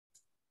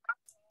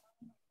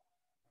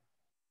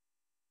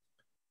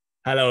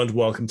Hello and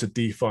welcome to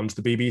Defund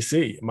the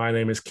BBC. My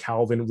name is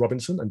Calvin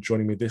Robinson, and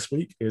joining me this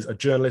week is a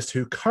journalist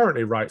who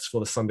currently writes for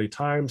the Sunday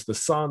Times, The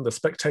Sun, The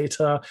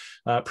Spectator.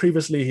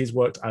 Previously, he's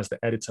worked as the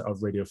editor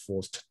of Radio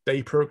 4's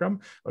Today programme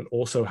and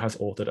also has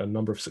authored a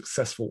number of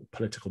successful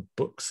political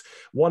books,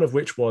 one of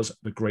which was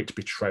The Great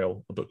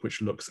Betrayal, a book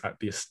which looks at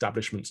the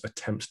establishment's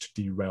attempts to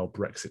derail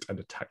Brexit and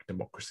attack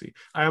democracy.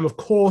 I am, of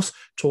course,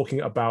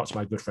 talking about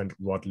my good friend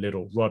Rod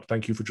Liddle. Rod,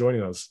 thank you for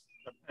joining us.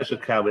 Pleasure,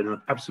 Calvin.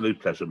 An absolute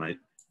pleasure, mate.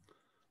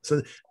 So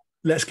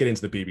let's get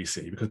into the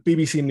BBC, because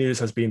BBC News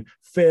has been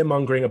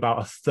fear-mongering about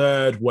a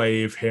third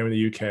wave here in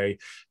the UK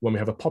when we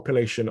have a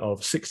population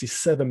of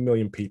 67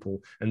 million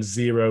people and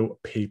 0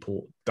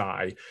 people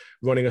die.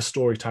 Running a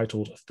story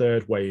titled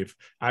Third Wave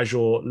as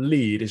your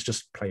lead is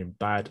just plain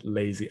bad,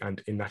 lazy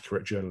and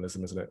inaccurate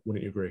journalism, isn't it?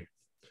 Wouldn't you agree?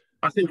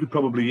 I think it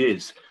probably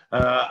is.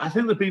 I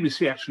think the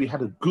BBC actually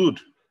had a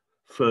good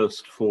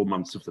first 4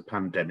 months of the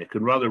pandemic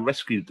and rather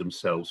rescued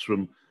themselves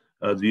from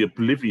the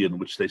oblivion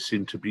which they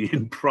seemed to be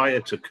in prior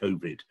to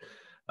COVID.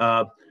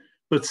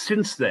 But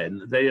since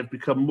then, they have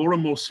become more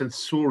and more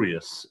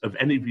censorious of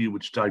any view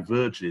which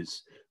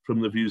diverges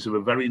from the views of a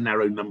very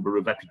narrow number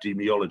of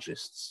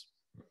epidemiologists.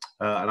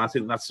 And I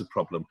think that's the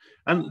problem.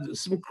 And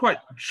some quite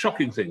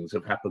shocking things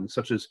have happened,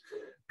 such as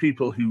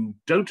people who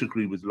don't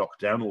agree with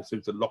lockdown or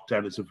think that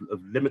lockdown is of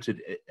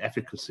limited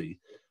efficacy.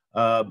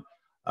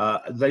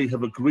 They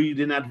have agreed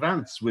in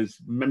advance with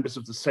members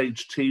of the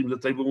SAGE team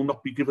that they will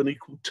not be given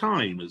equal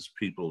time as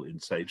people in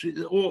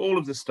SAGE. All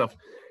of this stuff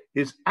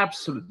is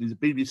absolutely the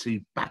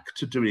BBC back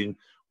to doing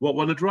what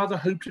one had rather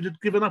hoped it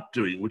had given up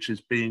doing, which is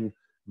being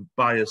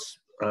biased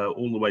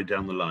all the way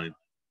down the line.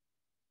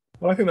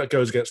 Well, I think that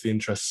goes against the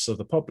interests of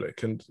the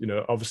public. And, you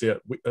know, obviously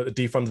at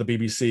Defund the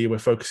BBC, we're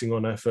focusing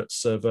on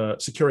efforts of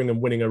securing and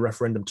winning a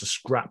referendum to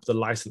scrap the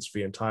licence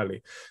fee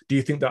entirely. Do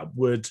you think that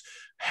would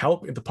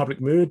help in the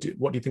public mood?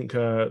 What do you think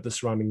the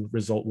surrounding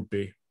result would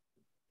be?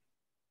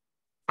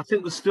 I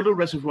think there's still a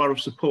reservoir of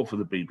support for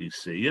the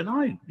BBC. And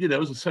I, you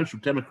know, as a social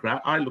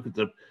democrat, I look at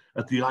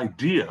the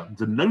idea,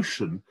 the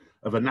notion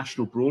of a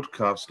national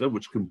broadcaster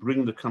which can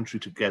bring the country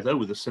together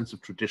with a sense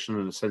of tradition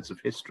and a sense of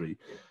history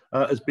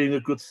as being a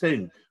good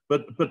thing.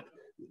 But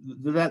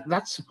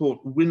that support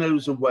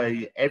winnows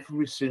away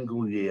every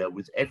single year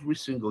with every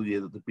single year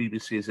that the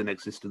BBC is in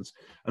existence,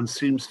 and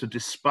seems to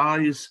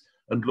despise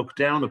and look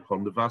down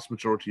upon the vast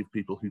majority of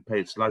people who pay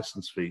its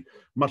licence fee,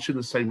 much in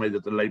the same way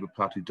that the Labour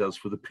Party does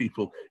for the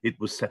people it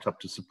was set up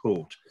to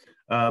support.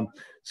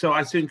 So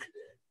I think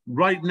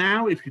right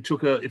now, if you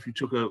took a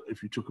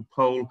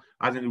poll,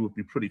 I think it would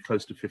be pretty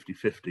close to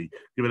 50-50.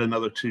 Give it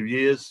another 2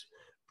 years,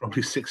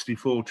 probably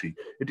 60-40.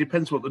 It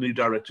depends what the new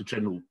Director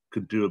General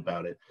could do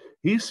about it.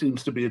 He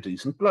seems to be a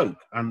decent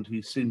bloke, and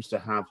he seems to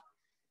have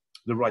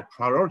the right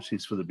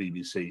priorities for the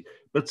BBC,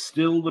 but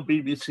still the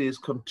BBC is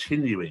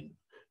continuing.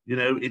 You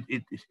know,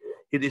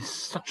 it is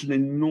such an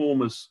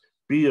enormous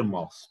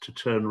behemoth to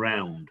turn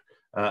around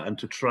and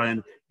to try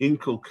and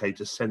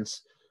inculcate a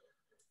sense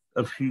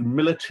of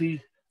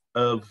humility,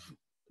 of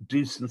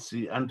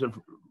decency, and of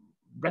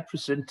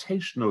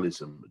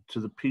representationalism to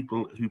the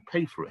people who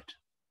pay for it.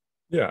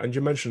 Yeah, and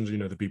you mentioned, you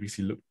know, the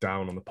BBC looked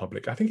down on the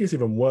public. I think it's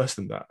even worse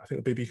than that. I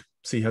think the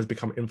BBC has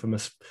become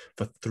infamous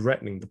for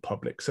threatening the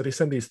public. So they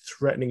send these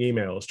threatening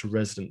emails to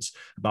residents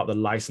about the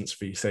license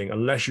fee, saying,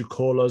 unless you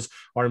call us,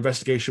 our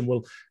investigation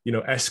will, you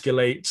know,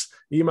 escalate.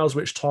 Emails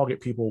which target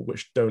people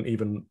which don't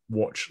even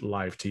watch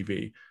live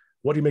TV.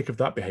 What do you make of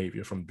that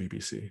behavior from the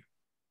BBC?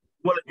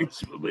 Well,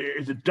 it's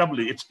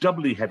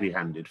doubly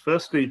heavy-handed.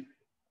 Firstly,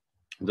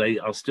 they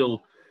are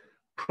still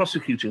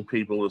prosecuting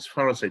people as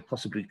far as they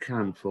possibly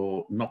can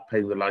for not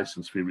paying the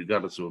licence fee,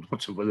 regardless of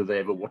whether they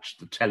ever watched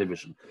the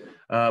television,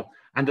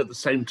 and at the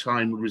same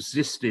time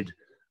resisted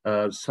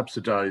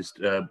subsidised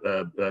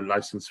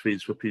licence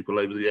fees for people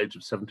over the age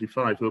of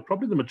 75, who are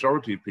probably the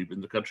majority of people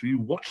in the country who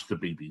watch the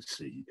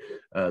BBC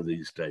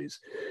these days.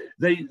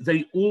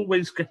 They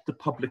always get the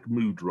public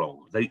mood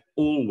wrong. They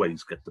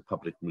always get the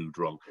public mood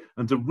wrong.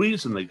 And the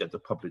reason they get the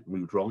public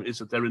mood wrong is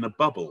that they're in a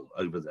bubble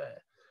over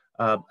there,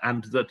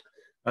 and that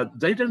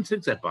they don't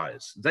think they're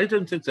biased. They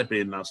don't think they're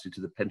being nasty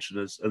to the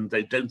pensioners, and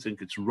they don't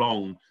think it's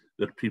wrong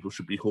that people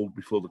should be hauled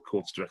before the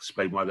courts to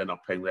explain why they're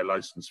not paying their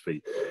licence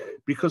fee,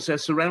 because they're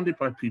surrounded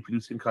by people who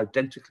think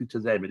identically to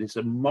them. It is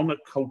a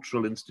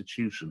monocultural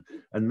institution,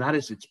 and that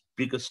is its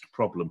biggest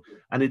problem.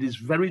 And it is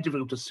very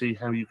difficult to see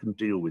how you can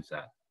deal with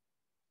that.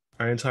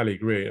 I entirely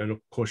agree. And of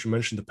course, you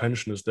mentioned the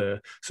pensioners there.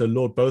 So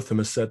Lord Botham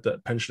has said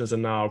that pensioners are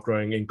now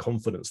growing in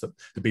confidence that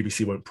the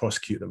BBC won't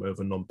prosecute them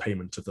over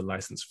non-payment of the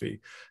licence fee.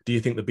 Do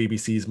you think the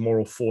BBC's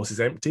moral force is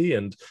empty,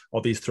 and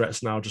are these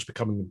threats now just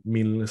becoming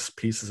meaningless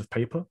pieces of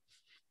paper?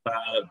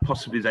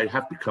 Possibly they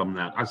have become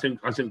that. I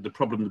think the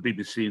problem the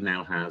BBC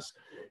now has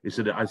is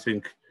that I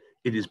think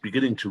it is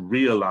beginning to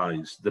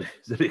realise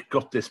that it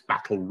got this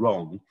battle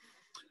wrong.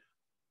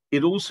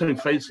 It also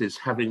faces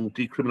having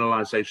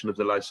decriminalisation of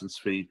the licence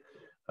fee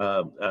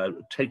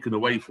taken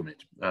away from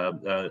it,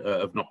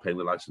 of not paying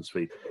the licence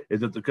fee, is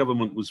that the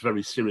government was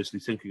very seriously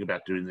thinking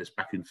about doing this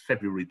back in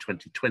February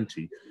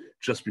 2020,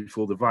 just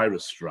before the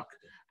virus struck.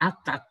 at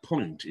that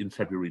point in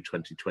February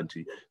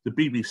 2020, the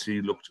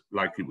BBC looked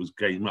like it was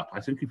game up.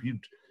 I think if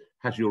you'd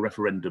had your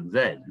referendum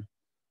then,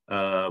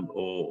 or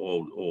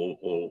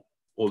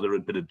there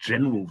had been a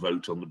general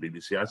vote on the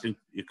BBC, I think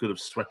you could have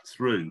swept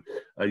through.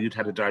 You'd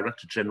had a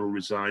director general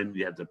resign,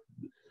 you had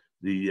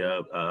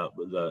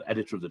the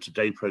editor of the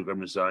Today programme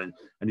resign,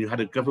 and you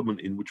had a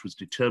government in which was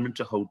determined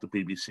to hold the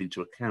BBC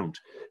to account.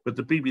 But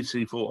the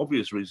BBC, for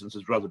obvious reasons,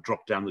 has rather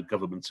dropped down the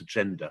government's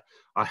agenda.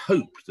 I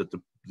hope that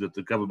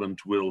the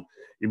government will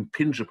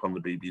impinge upon the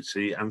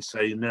BBC and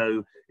say,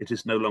 no, it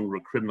is no longer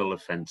a criminal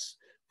offence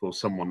for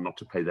someone not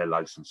to pay their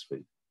licence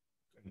fee.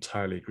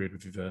 Entirely agreed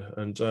with you there.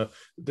 And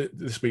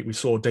this week we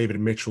saw David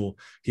Mitchell.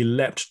 He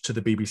leapt to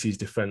the BBC's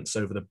defence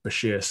over the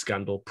Bashir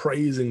scandal,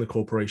 praising the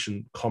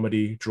corporation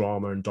comedy,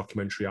 drama and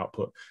documentary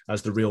output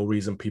as the real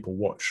reason people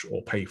watch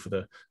or pay for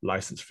the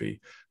licence fee.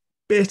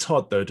 Bit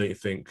odd though, don't you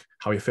think,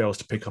 how he fails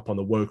to pick up on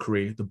the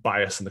wokery, the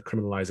bias and the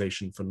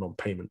criminalisation for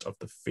non-payment of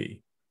the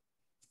fee?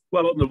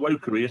 Well, on the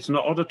wokery, it's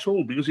not odd at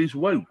all because he's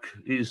woke.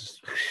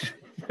 He's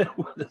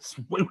as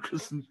woke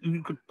as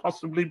you could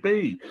possibly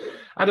be,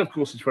 and of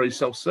course, it's very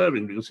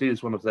self-serving because he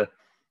is one of the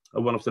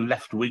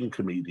left-wing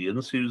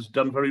comedians who's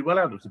done very well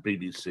out of the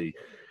BBC.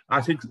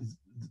 I think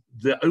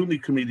the only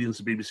comedians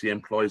the BBC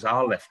employs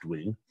are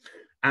left-wing,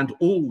 and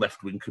all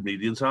left-wing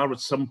comedians are at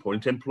some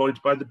point employed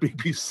by the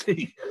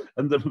BBC,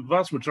 and the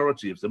vast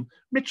majority of them,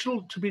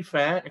 Mitchell, to be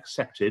fair,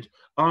 accepted,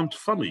 aren't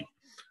funny.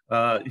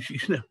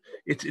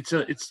 It's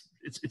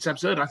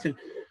absurd.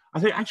 I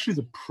think actually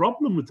the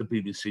problem with the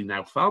BBC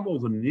now, far more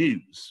than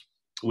news,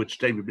 which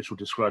David Mitchell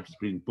described as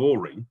being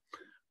boring,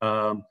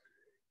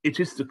 it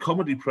is the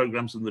comedy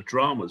programmes and the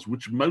dramas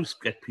which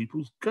most get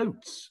people's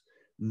goats.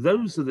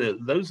 Those are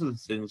the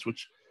things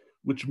which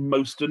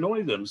most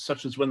annoy them,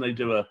 such as when they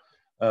do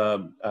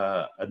a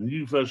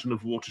new version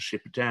of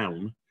Watership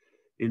Down,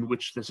 in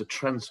which there's a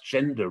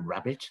transgender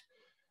rabbit,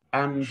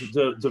 and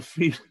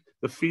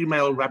the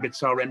female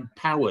rabbits are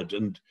empowered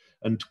and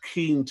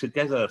keen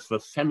together for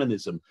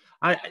feminism.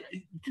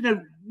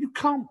 You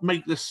can't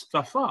make this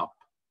stuff up.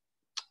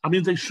 I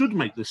mean, they should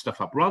make this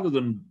stuff up rather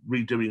than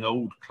redoing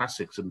old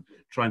classics and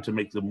trying to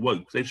make them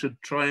woke. They should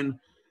try and,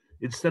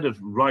 instead of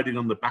riding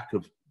on the back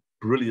of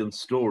brilliant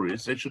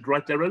stories, they should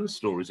write their own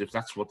stories if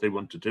that's what they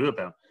want to do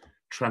about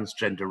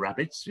transgender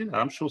rabbits.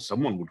 I'm sure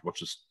someone would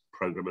watch a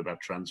program about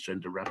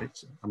transgender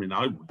rabbits. I mean,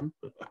 I wouldn't,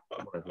 but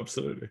whatever.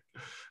 Absolutely.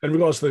 In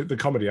regards to the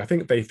comedy, I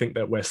think they think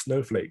that we're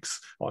snowflakes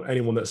on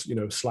anyone that's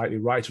slightly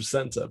right of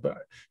centre, but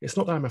it's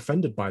not that I'm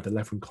offended by the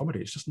left-wing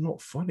comedy. It's just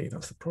not funny.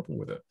 That's the problem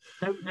with it.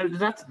 No,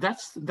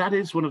 that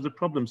is one of the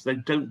problems. They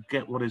don't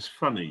get what is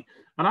funny,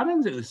 and I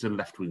don't think this is a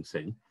left-wing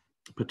thing,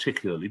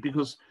 particularly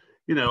because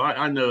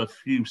I know a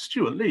few.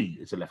 Stuart Lee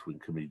is a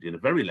left-wing comedian, a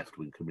very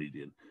left-wing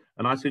comedian,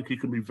 and I think he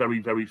can be very,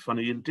 very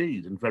funny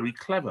indeed and very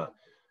clever.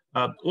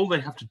 All they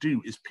have to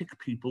do is pick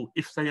people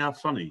if they are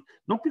funny,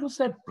 not because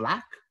they're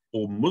black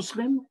or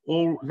Muslim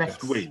or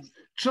left-wing, yes,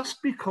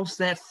 just because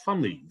they're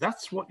funny.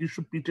 That's what you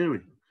should be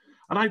doing.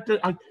 And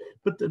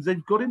but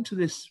they've got into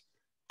this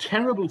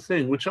terrible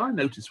thing, which I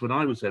noticed when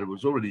I was there. It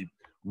was already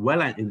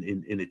well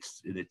in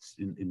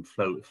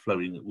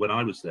flowing when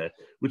I was there,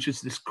 which is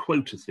this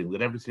quota thing,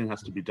 that everything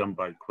has to be done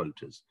by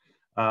quotas.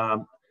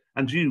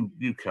 And you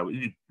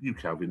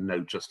Calvin, know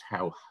just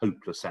how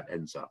hopeless that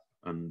ends up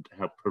and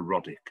how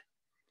parodic.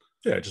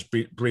 Yeah, it just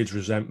breeds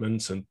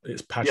resentment and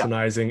it's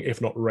patronising,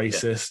 if not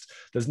racist. Yeah.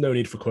 There's no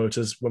need for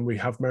quotas when we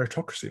have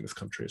meritocracy in this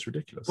country. It's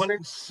ridiculous. Well,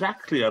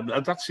 exactly.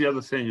 That's the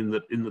other thing in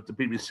that the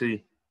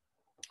BBC,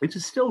 it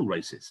is still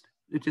racist.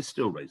 It is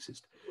still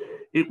racist.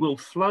 It will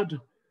flood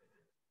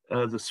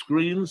the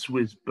screens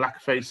with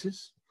black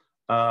faces,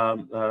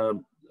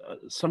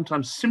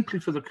 sometimes simply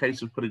for the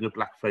case of putting a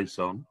black face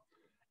on.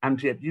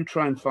 And yet you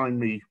try and find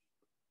me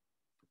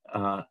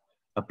a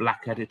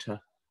black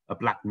editor, a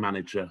black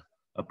manager,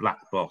 a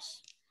black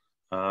boss.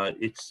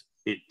 It's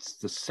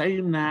the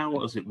same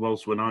now as it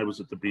was when I was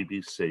at the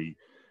BBC.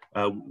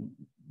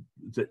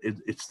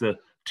 It's the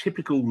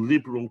typical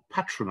liberal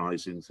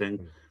patronising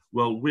thing.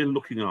 Well, we're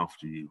looking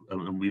after you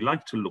and we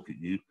like to look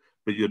at you,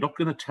 but you're not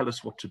going to tell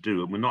us what to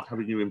do and we're not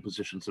having you in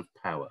positions of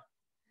power.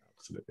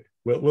 Absolutely.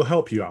 We'll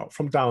help you out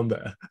from down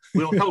there.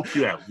 We'll help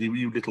you out,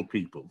 you little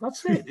people.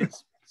 That's it.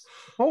 It's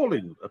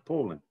appalling.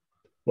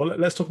 Well,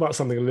 let's talk about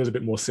something a little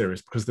bit more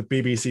serious, because the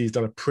BBC has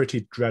done a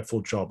pretty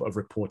dreadful job of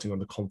reporting on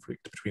the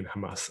conflict between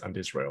Hamas and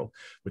Israel,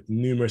 with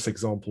numerous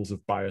examples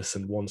of bias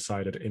and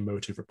one-sided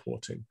emotive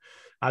reporting.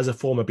 As a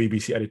former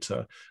BBC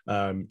editor,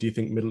 do you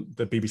think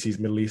the BBC's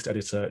Middle East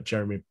editor,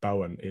 Jeremy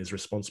Bowen, is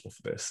responsible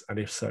for this? And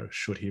if so,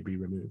 should he be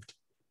removed?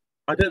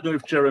 I don't know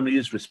if Jeremy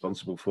is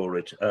responsible for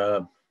it.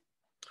 I'm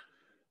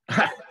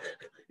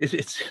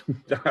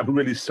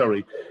really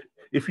sorry.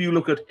 If you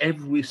look at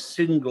every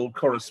single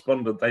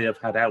correspondent they have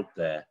had out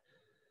there,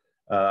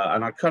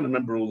 and I can't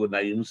remember all the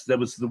names, there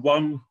was the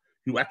one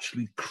who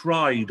actually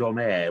cried on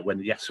air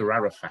when Yasser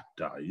Arafat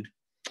died.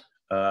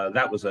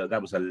 That was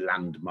a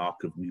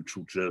landmark of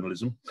neutral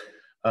journalism,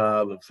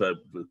 for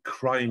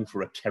crying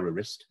for a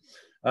terrorist.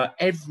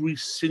 Every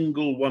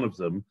single one of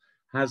them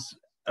has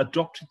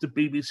adopted the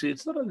BBC.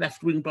 It's not a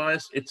left-wing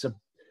bias. It's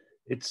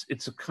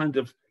a kind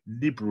of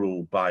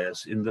liberal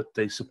bias in that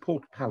they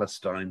support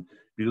Palestine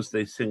because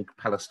they think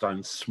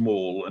Palestine's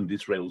small and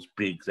Israel's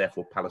big,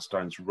 therefore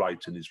Palestine's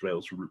right and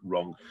Israel's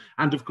wrong.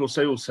 And of course,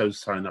 they also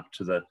sign up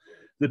to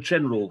the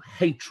general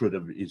hatred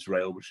of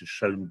Israel, which is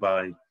shown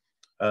by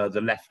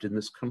the left in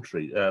this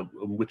country,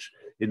 which,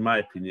 in my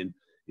opinion,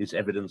 is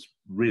evidence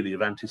really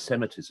of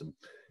anti-Semitism.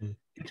 Mm.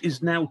 It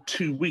is now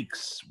 2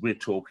 weeks, we're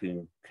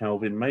talking,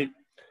 Calvin, mate,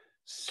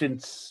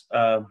 since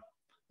the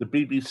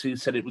BBC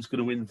said it was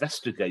going to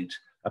investigate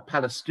a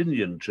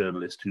Palestinian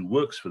journalist who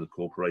works for the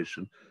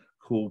corporation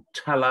called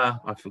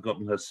Tala, I've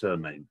forgotten her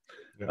surname,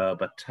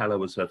 but Tala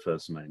was her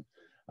first name,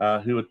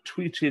 who had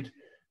tweeted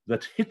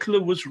that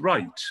Hitler was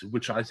right,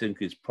 which I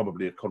think is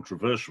probably a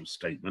controversial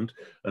statement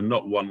and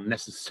not one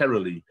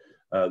necessarily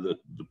that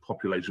the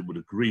population would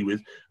agree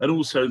with, and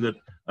also that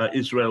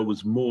Israel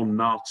was more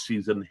Nazi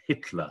than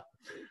Hitler.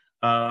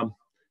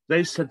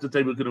 They said that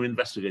they were going to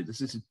investigate this.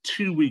 This is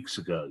 2 weeks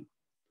ago.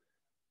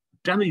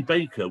 Danny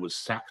Baker was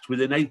sacked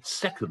within 8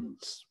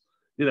 seconds.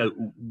 You know,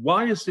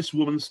 why is this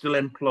woman still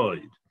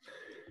employed?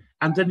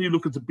 And then you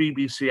look at the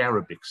BBC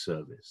Arabic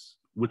service,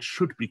 which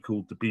should be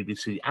called the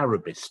BBC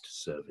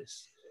Arabist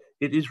service.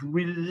 It is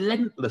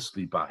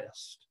relentlessly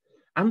biased.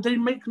 And they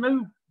make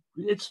no,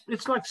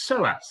 it's like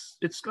SOAS.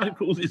 It's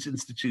like all these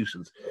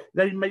institutions.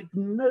 They make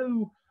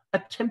no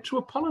attempt to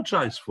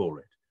apologize for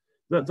it.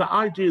 The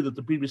idea that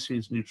the BBC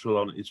is neutral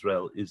on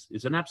Israel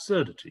is an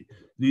absurdity.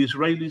 The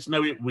Israelis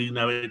know it, we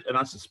know it, and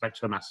I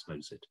suspect Hamas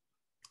knows it.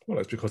 Well,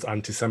 it's because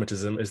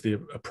anti-Semitism is the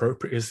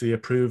approved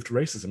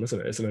racism, isn't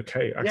it? It's an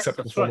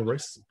acceptable form of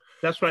racism.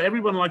 That's right.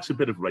 Everyone likes a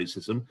bit of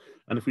racism,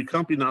 and if we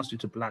can't be nasty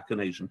to Black and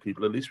Asian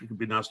people, at least we can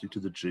be nasty to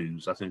the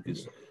Jews. I think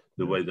is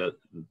the way that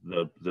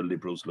the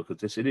liberals look at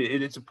this. It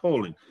is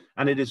appalling,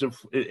 and it is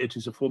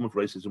a form of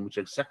racism which,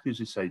 exactly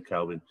as you say,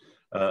 Calvin,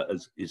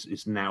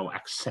 is now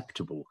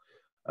acceptable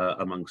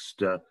amongst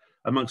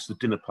the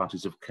dinner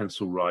parties of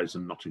Kensal Rise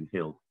and Notting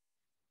Hill.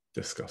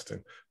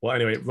 Disgusting. Well,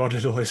 anyway, Rod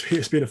Liddle,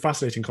 it's been a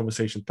fascinating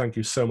conversation. Thank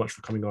you so much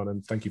for coming on,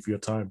 and thank you for your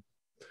time.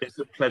 It's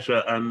a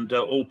pleasure, and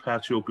all power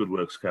to your good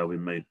works,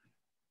 Calvin, mate.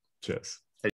 Cheers.